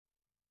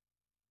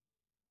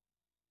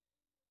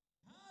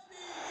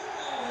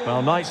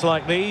Well, nights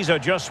like these are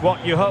just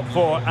what you hope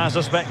for as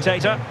a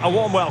spectator. A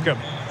warm welcome.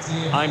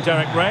 I'm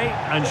Derek Ray,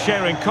 and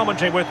sharing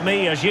commentary with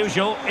me, as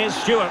usual, is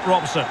Stuart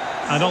Robson.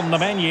 And on the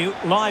menu,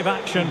 live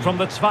action from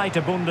the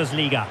Zweite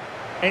Bundesliga.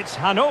 It's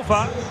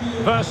Hannover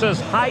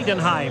versus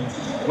Heidenheim.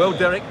 Well,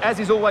 Derek,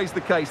 as is always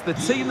the case, the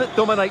team that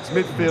dominates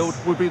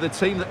midfield will be the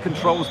team that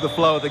controls the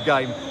flow of the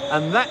game.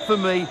 And that, for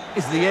me,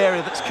 is the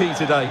area that's key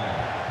today.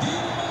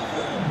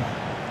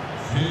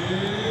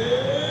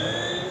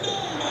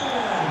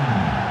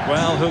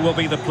 Well, who will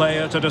be the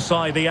player to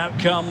decide the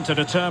outcome, to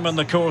determine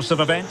the course of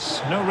events?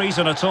 No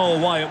reason at all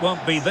why it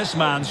won't be this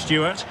man,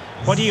 Stuart.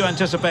 What do you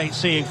anticipate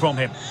seeing from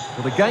him?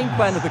 Well, the game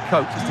plan of the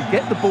coach is to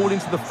get the ball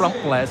into the front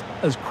players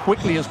as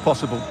quickly as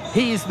possible.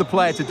 He is the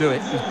player to do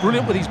it. He's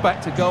brilliant with his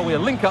back to goal. He'll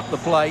link up the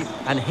play,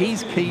 and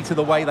he's key to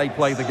the way they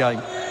play the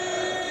game.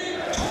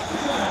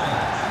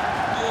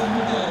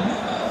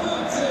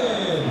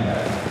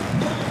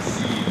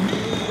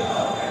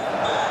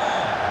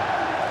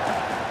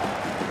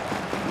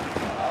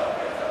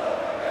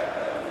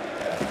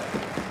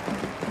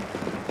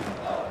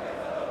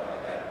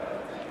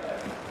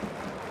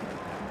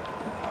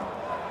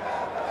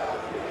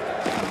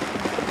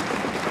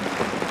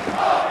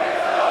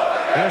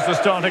 Here's the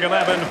starting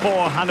 11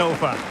 for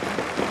Hannover.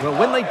 Well,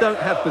 when they don't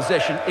have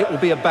possession, it will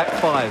be a back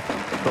five.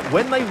 But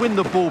when they win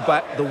the ball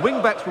back, the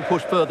wing-backs will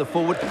push further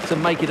forward to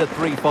make it a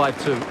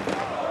 3-5-2.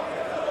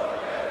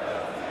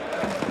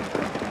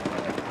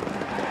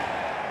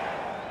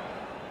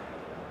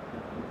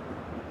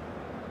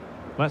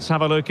 Let's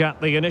have a look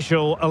at the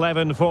initial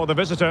 11 for the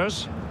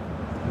visitors.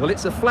 Well,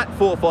 it's a flat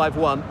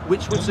 4-5-1,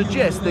 which would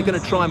suggest they're going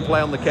to try and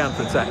play on the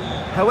counter-attack.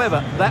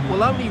 However, that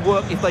will only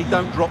work if they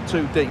don't drop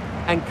too deep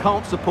and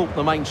can't support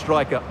the main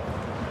striker.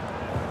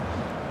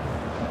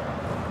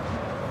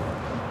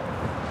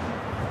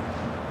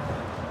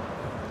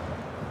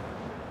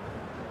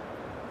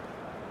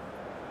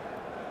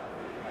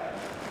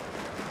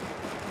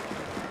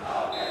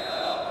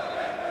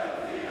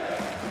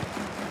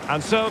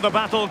 And so the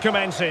battle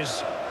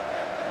commences.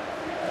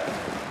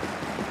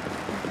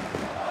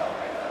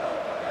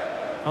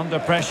 Under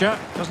pressure,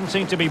 doesn't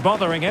seem to be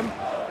bothering him.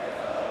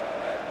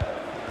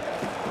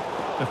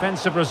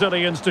 Defensive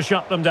Brazilians to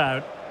shut them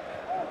down.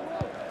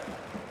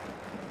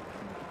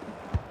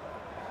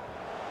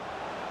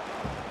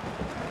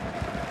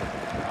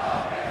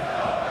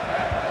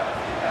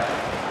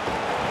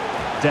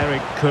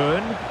 Derek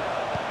Kuhn.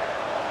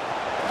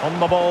 On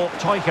the ball,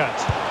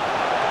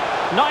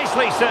 Teukert.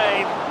 Nicely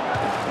saved.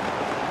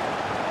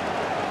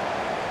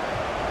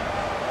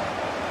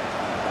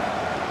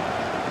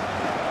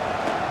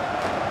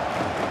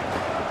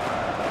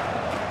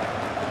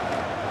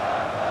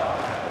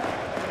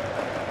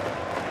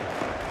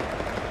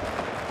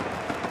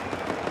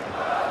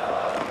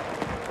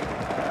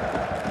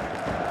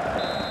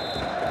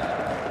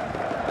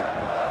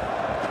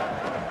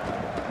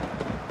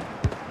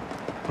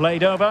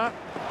 Played over.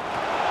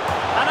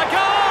 And a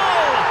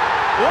goal!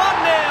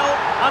 1-0,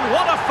 and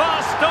what a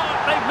fast start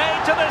they've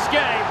made to this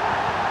game.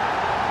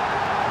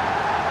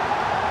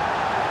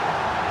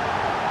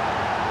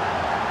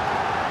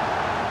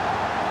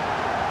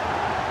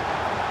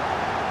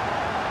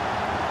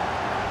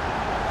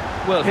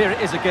 Well, here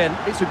it is again.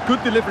 It's a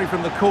good delivery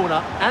from the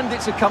corner, and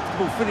it's a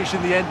comfortable finish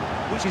in the end,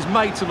 which is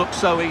made to look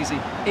so easy.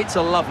 It's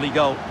a lovely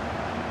goal.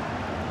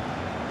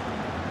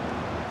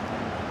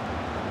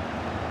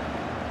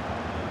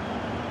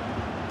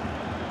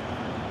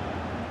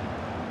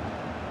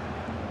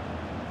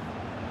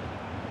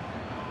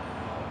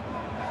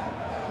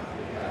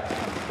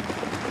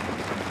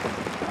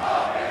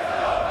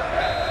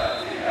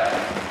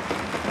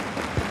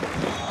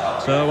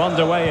 So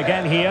underway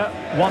again here,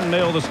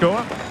 1-0 the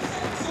score.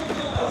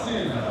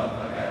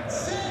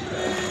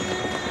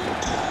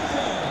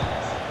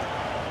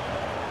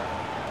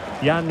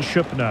 Jan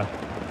Schuppner.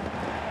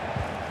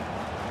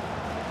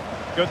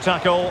 Good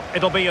tackle,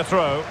 it'll be a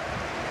throw.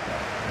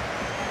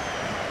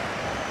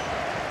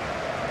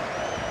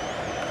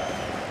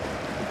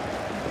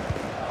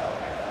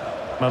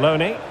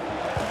 Maloney.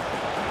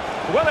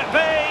 Will it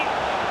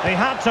be? He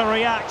had to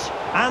react,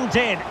 and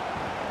did.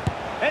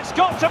 It's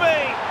got to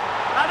be!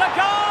 And a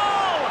goal!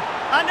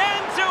 An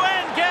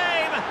end-to-end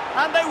game,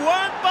 and they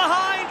weren't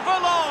behind for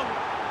long.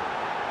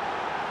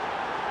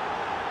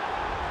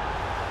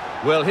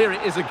 Well, here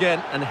it is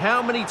again, and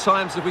how many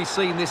times have we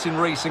seen this in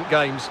recent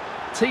games?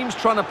 Teams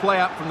trying to play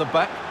out from the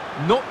back,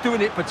 not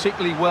doing it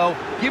particularly well,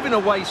 giving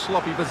away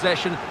sloppy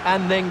possession,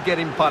 and then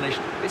getting punished.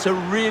 It's a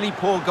really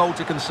poor goal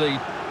to concede.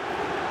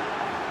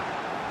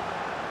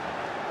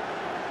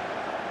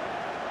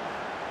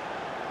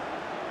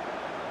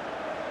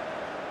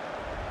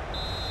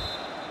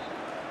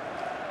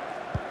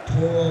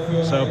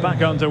 So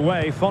back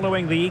underway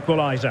following the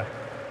equaliser.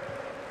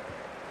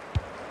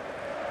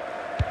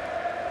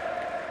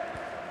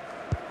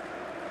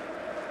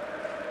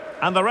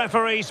 And the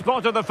referee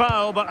spotted the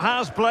foul but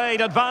has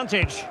played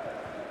advantage.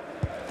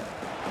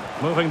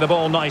 Moving the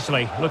ball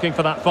nicely, looking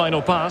for that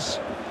final pass.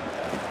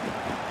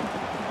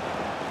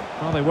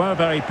 Well, they were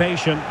very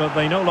patient, but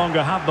they no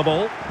longer have the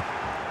ball.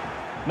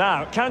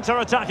 Now,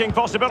 counter-attacking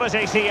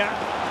possibilities here.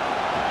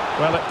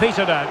 Well, it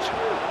petered out.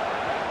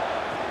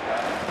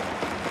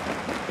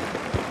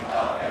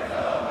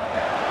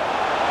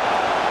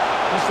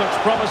 This looks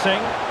promising.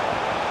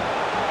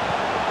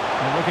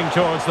 And looking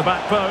towards the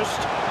back post.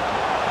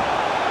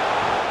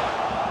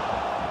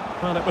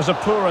 Well, it was a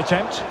poor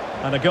attempt,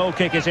 and a goal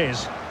kick it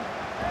is.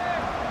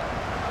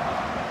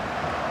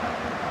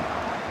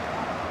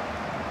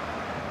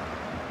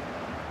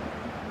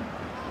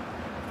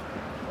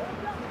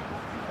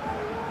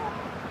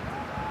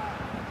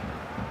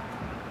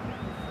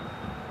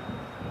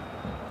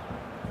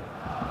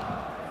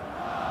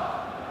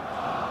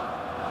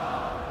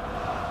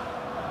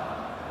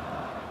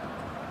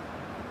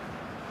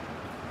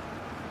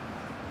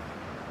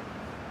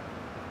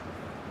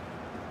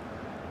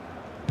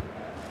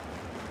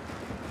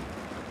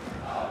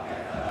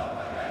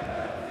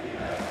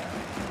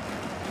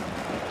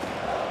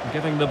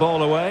 Giving the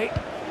ball away.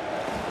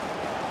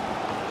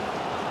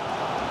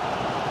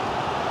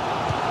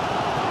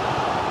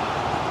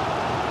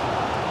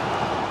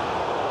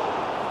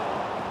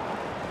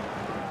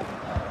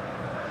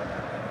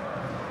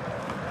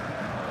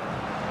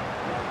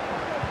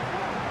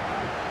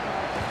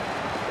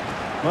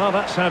 Well,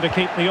 that's how to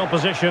keep the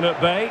opposition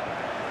at bay.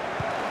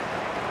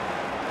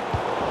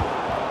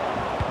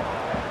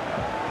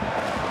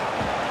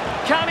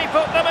 Can he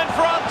put them in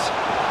front?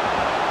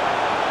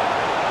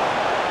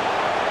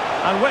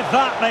 And with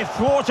that, they've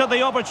thwarted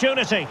the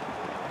opportunity.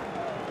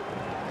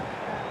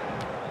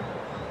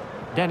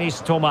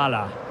 Dennis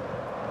Tomala.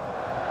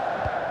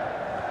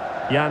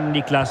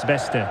 Jan-Niklas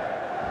Beste.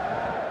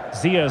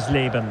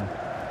 Siersleben.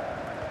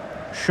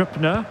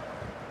 Schöppner.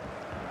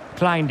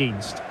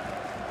 Kleindienst.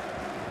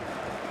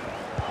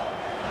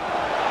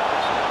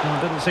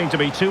 Didn't seem to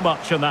be too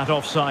much in that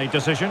offside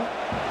decision.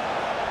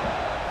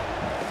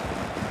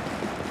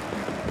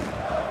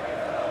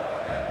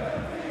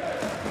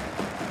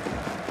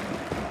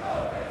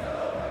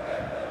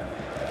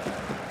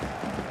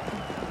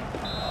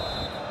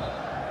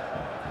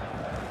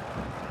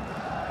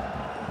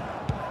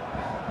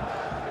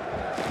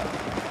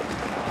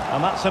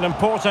 And that's an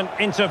important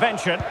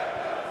intervention.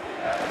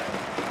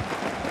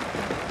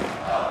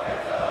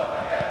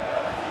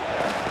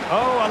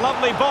 Oh, a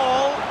lovely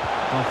ball.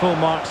 Well, full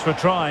marks for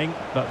trying,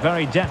 but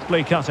very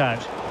deftly cut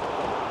out.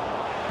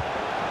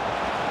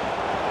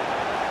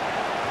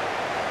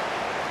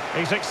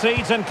 He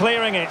succeeds in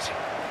clearing it.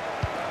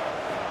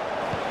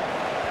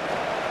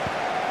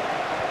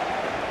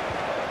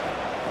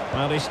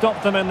 Well, he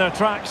stopped them in their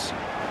tracks.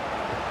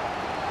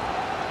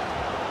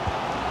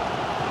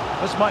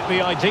 This might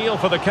be ideal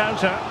for the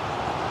counter.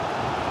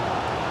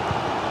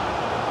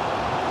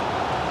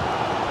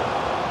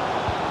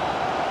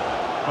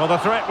 Well, the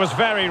threat was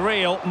very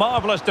real.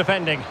 Marvellous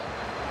defending.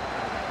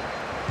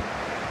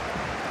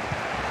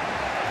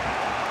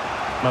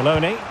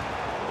 Maloney.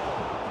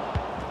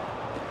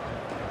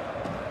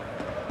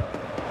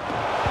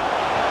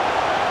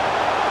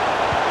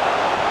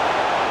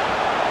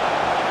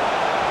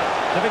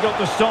 Difficult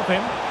to stop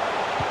him.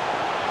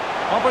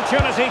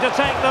 Opportunity to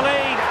take the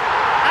lead.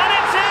 And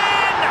it's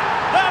in!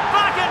 They're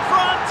back in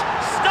front!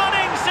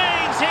 Stunning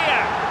scenes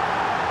here!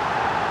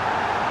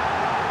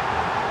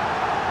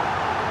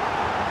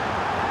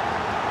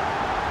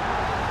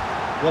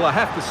 Well, I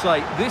have to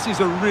say, this is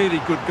a really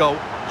good goal.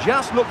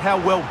 Just look how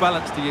well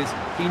balanced he is.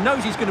 He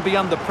knows he's going to be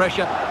under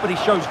pressure, but he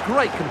shows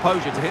great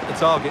composure to hit the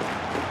target.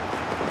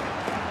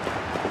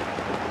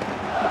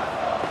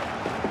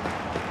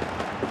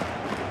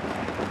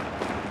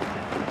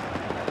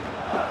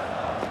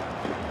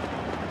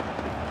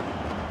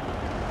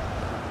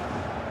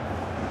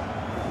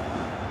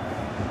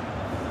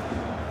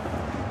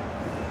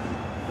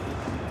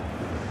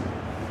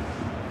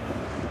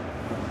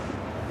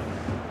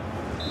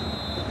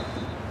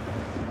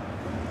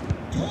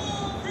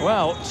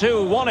 Well,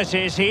 2-1 it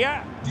is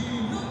here.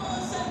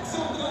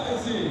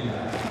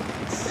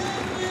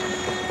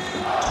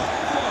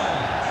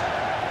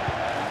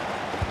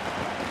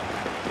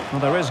 Well,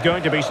 there is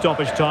going to be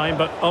stoppage time,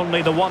 but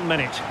only the 1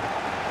 minute.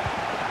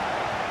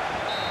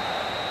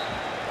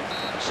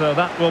 So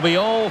that will be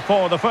all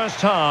for the first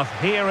half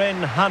here in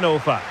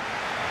Hannover.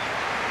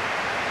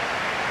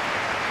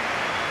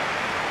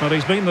 Well,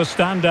 he's been the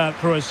standout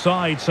for his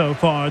side so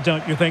far,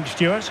 don't you think,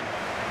 Stuart?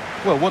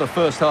 Well, what a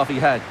first half he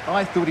had.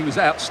 I thought he was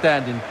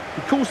outstanding.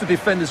 He caused the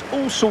defenders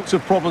all sorts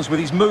of problems with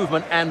his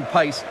movement and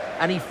pace,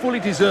 and he fully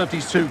deserved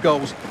his 2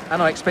 goals,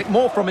 and I expect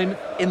more from him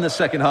in the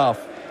second half.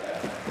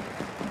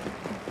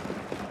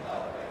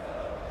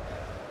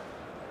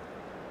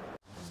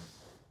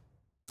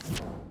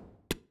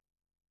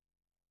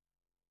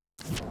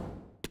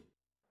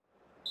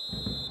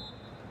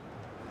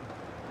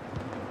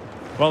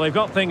 Well, they've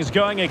got things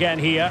going again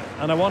here,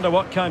 and I wonder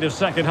what kind of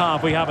second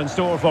half we have in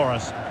store for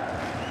us.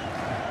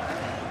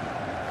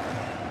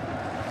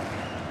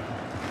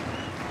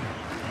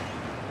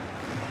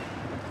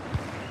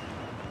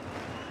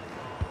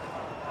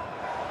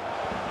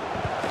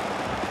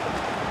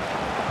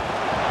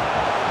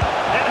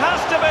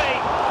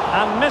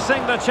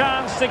 Missing the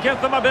chance to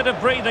give them a bit of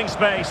breathing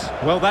space.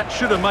 Well, that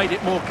should have made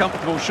it more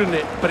comfortable, shouldn't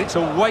it? But it's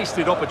a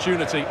wasted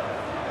opportunity.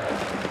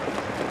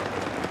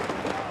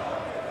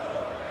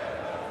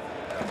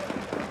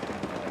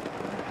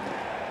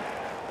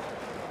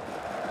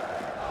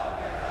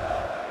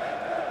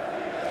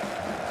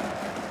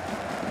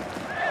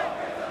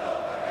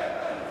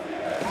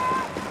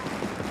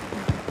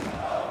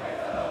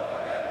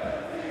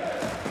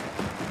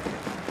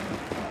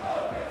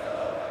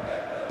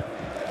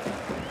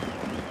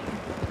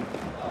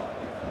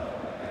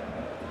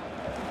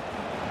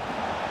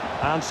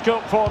 And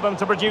scope for them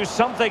to produce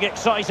something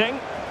exciting.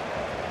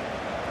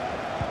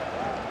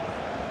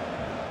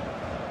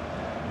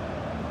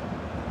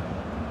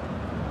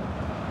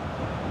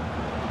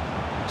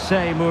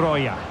 Sei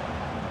Muroya.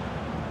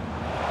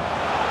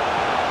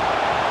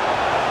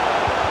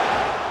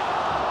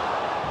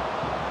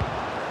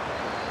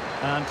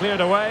 And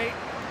cleared away.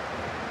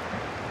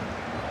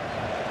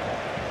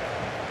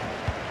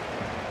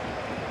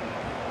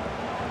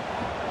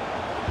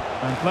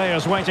 And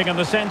players waiting in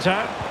the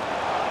centre.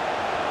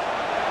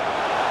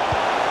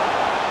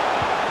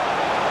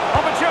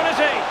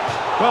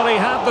 Well, he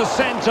had the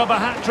scent of a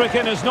hat-trick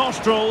in his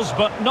nostrils,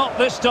 but not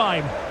this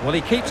time. Well,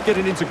 he keeps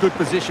getting into good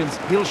positions.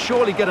 He'll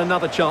surely get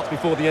another chance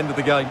before the end of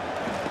the game.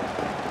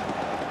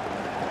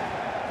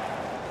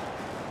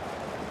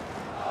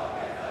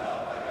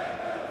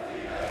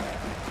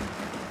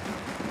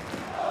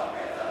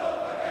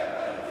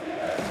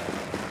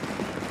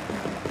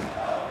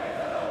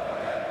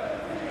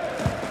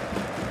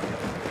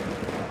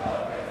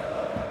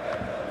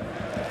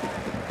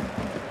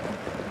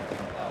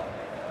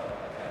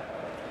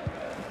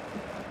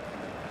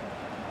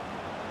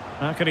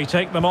 How can he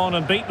take them on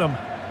and beat them?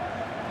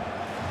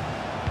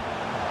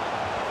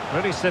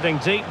 Really sitting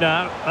deep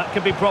now. That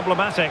could be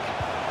problematic.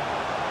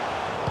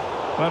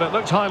 Well, it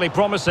looked highly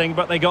promising,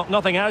 but they got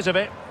nothing out of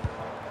it.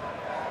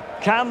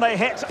 Can they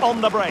hit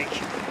on the break?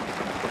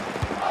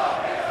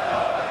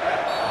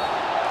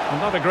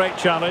 Another great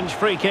challenge.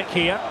 Free kick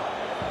here.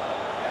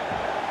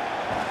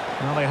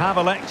 Well, they have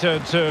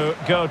elected to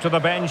go to the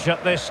bench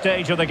at this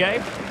stage of the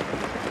game.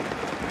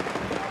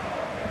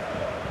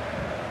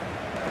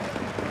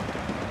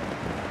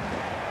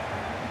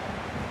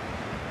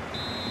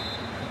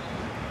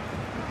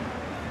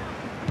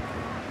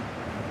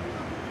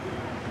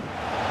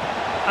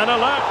 An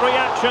alert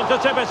reaction to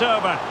tip it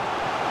over.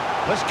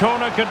 This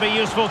corner could be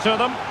useful to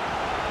them.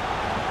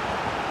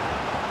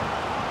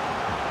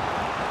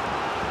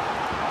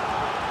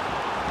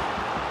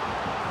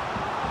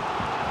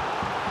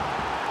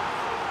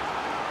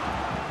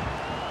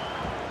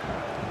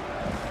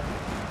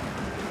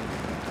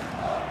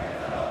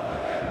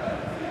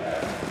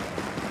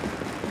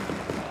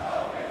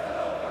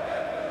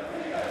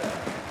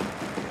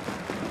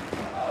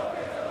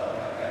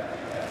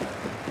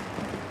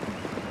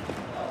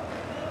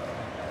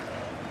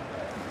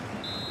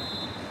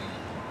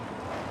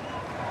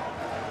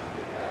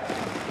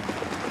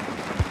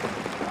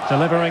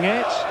 Delivering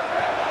it.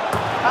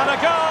 And a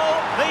goal,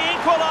 the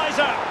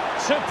equaliser.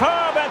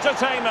 Superb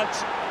entertainment.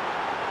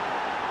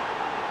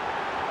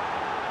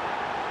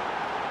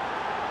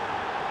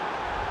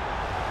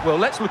 Well,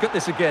 let's look at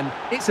this again.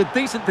 It's a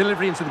decent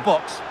delivery into the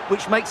box,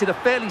 which makes it a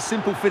fairly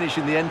simple finish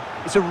in the end.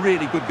 It's a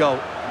really good goal.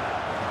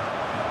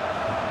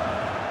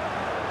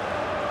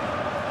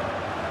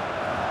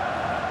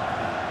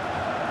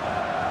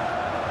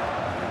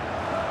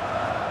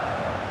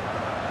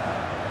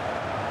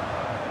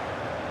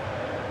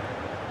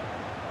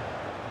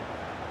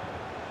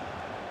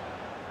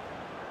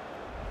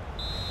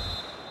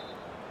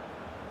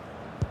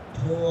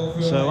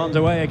 So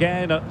underway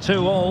again at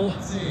 2-2.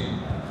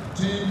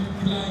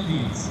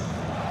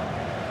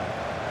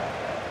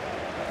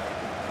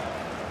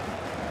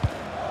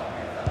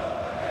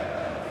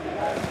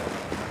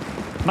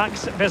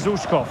 Max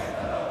Bezushkov.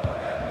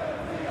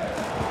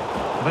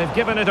 They've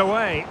given it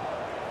away.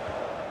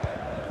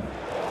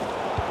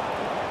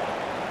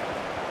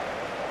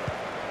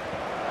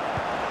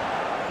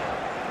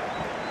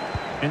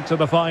 Into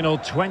the final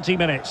 20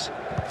 minutes.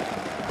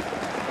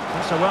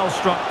 That's a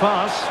well-struck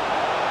pass.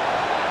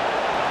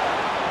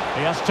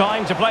 He has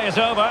time to play it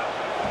over.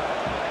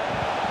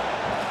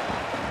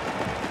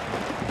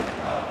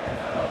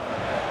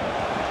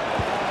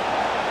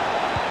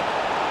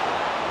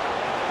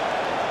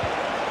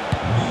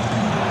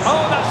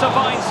 Oh, that's a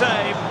fine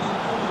save.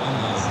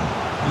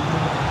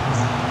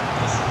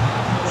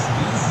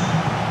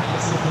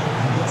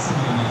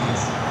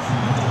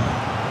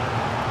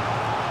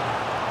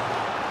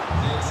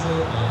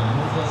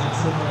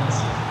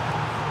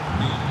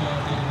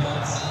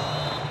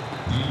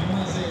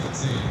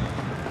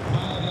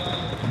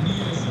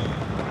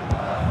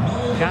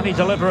 Can he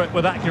deliver it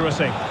with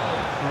accuracy?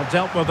 Well,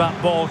 dealt with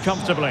that ball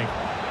comfortably.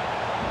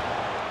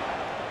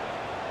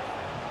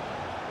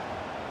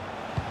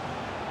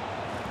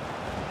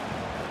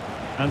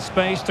 And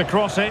space to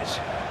cross it.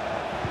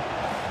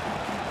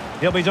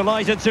 He'll be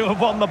delighted to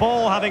have won the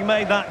ball, having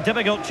made that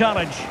difficult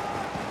challenge.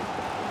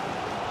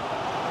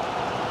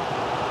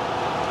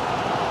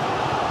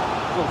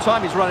 Well,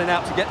 time is running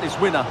out to get this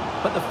winner,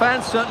 but the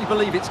fans certainly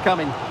believe it's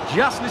coming.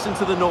 Just listen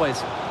to the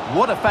noise.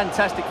 What a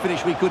fantastic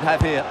finish we could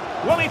have here.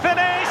 Will he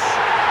finish?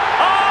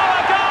 Oh,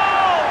 a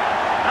goal!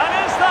 And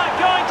is that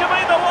going to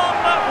be the one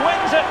that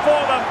wins it for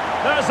them?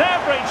 There's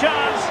every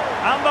chance,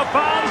 and the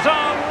fans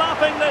are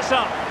lapping this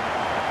up.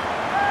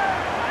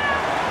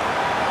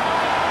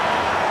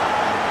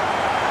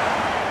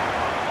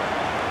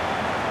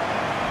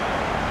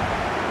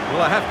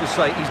 Well, I have to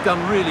say, he's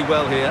done really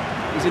well here.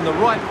 He's in the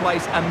right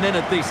place and then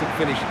a decent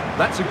finish.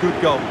 That's a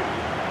good goal.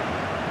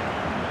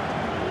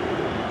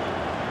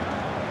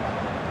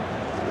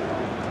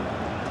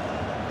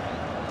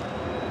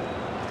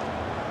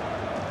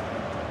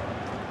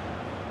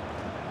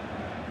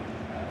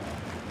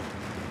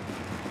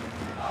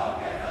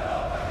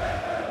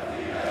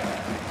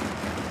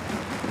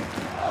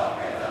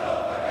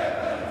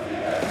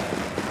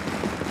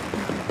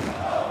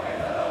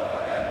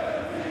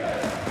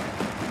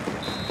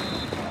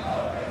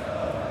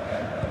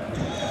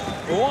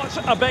 What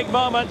a big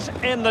moment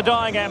in the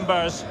dying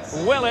embers.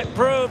 Will it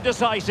prove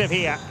decisive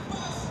here?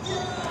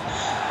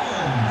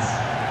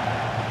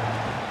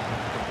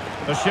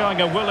 They're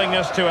showing a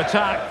willingness to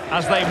attack,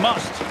 as they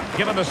must,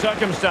 given the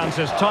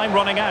circumstances. Time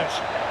running out.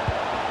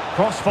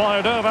 Cross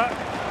fired over.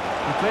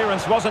 The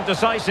clearance wasn't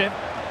decisive.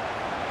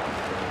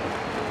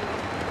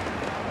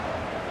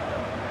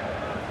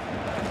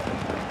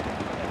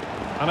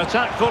 An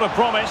attack full of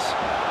promise.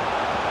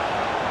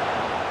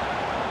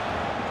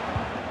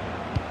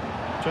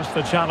 Just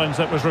the challenge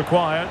that was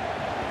required.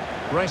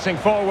 Racing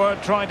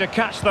forward, trying to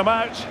catch them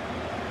out.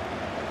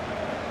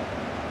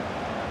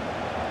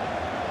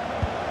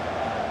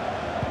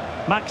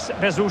 Max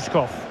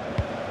Bezushkov.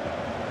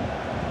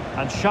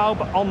 And Schaub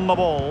on the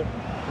ball.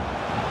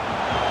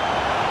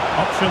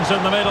 Options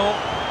in the middle.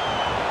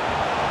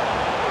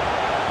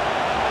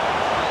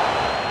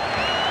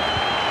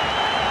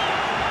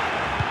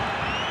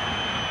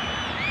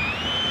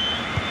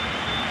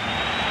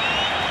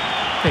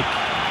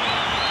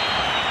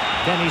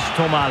 Denis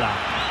Tomala.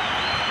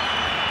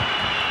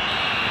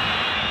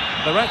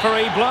 The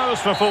referee blows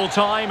for full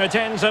time. It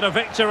ends at a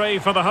victory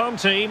for the home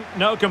team.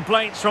 No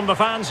complaints from the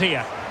fans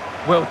here.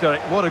 Well, Derek,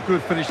 what a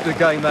good finish to the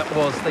game that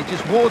was. They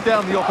just wore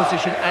down the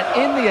opposition,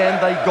 and in the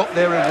end, they got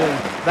their reward.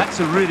 That's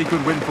a really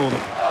good win for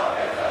them.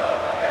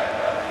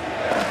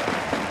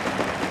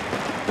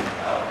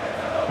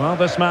 Well,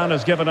 this man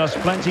has given us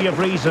plenty of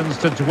reasons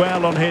to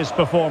dwell on his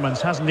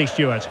performance, hasn't he,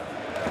 Stuart?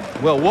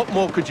 Well, what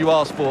more could you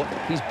ask for?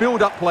 His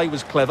build-up play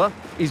was clever,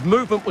 his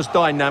movement was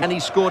dynamic, and he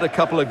scored a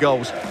couple of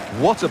goals.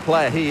 What a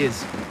player he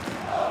is.